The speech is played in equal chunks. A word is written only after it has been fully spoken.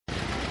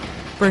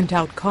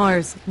Burnt-out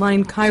cars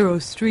lined Cairo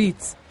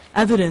streets,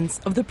 evidence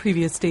of the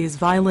previous day's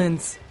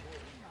violence.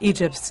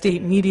 Egypt's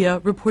state media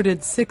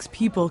reported 6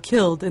 people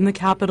killed in the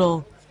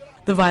capital.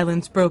 The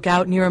violence broke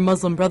out near a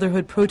Muslim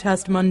Brotherhood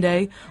protest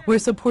Monday, where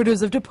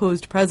supporters of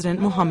deposed President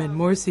Mohamed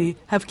Mursi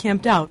have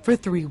camped out for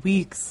 3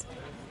 weeks.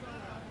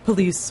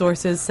 Police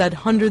sources said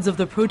hundreds of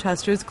the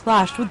protesters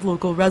clashed with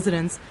local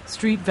residents,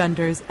 street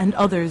vendors, and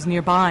others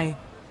nearby.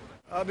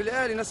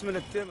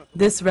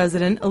 This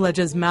resident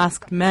alleges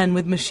masked men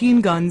with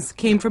machine guns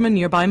came from a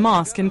nearby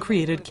mosque and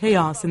created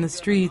chaos in the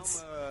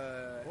streets.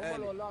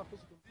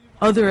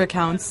 Other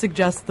accounts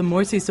suggest the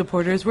Morsi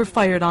supporters were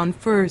fired on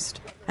first,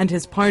 and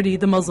his party,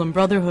 the Muslim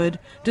Brotherhood,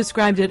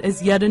 described it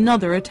as yet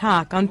another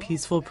attack on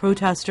peaceful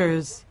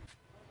protesters.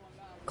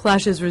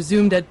 Clashes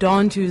resumed at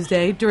dawn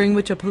Tuesday, during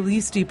which a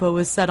police depot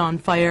was set on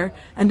fire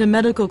and a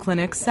medical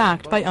clinic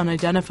sacked by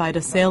unidentified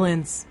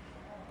assailants.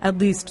 At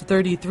least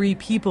 33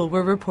 people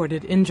were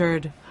reported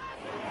injured.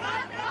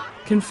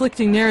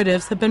 Conflicting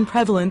narratives have been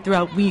prevalent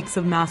throughout weeks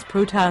of mass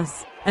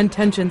protests, and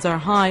tensions are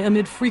high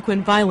amid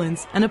frequent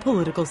violence and a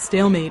political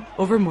stalemate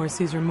over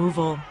Morsi's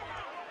removal.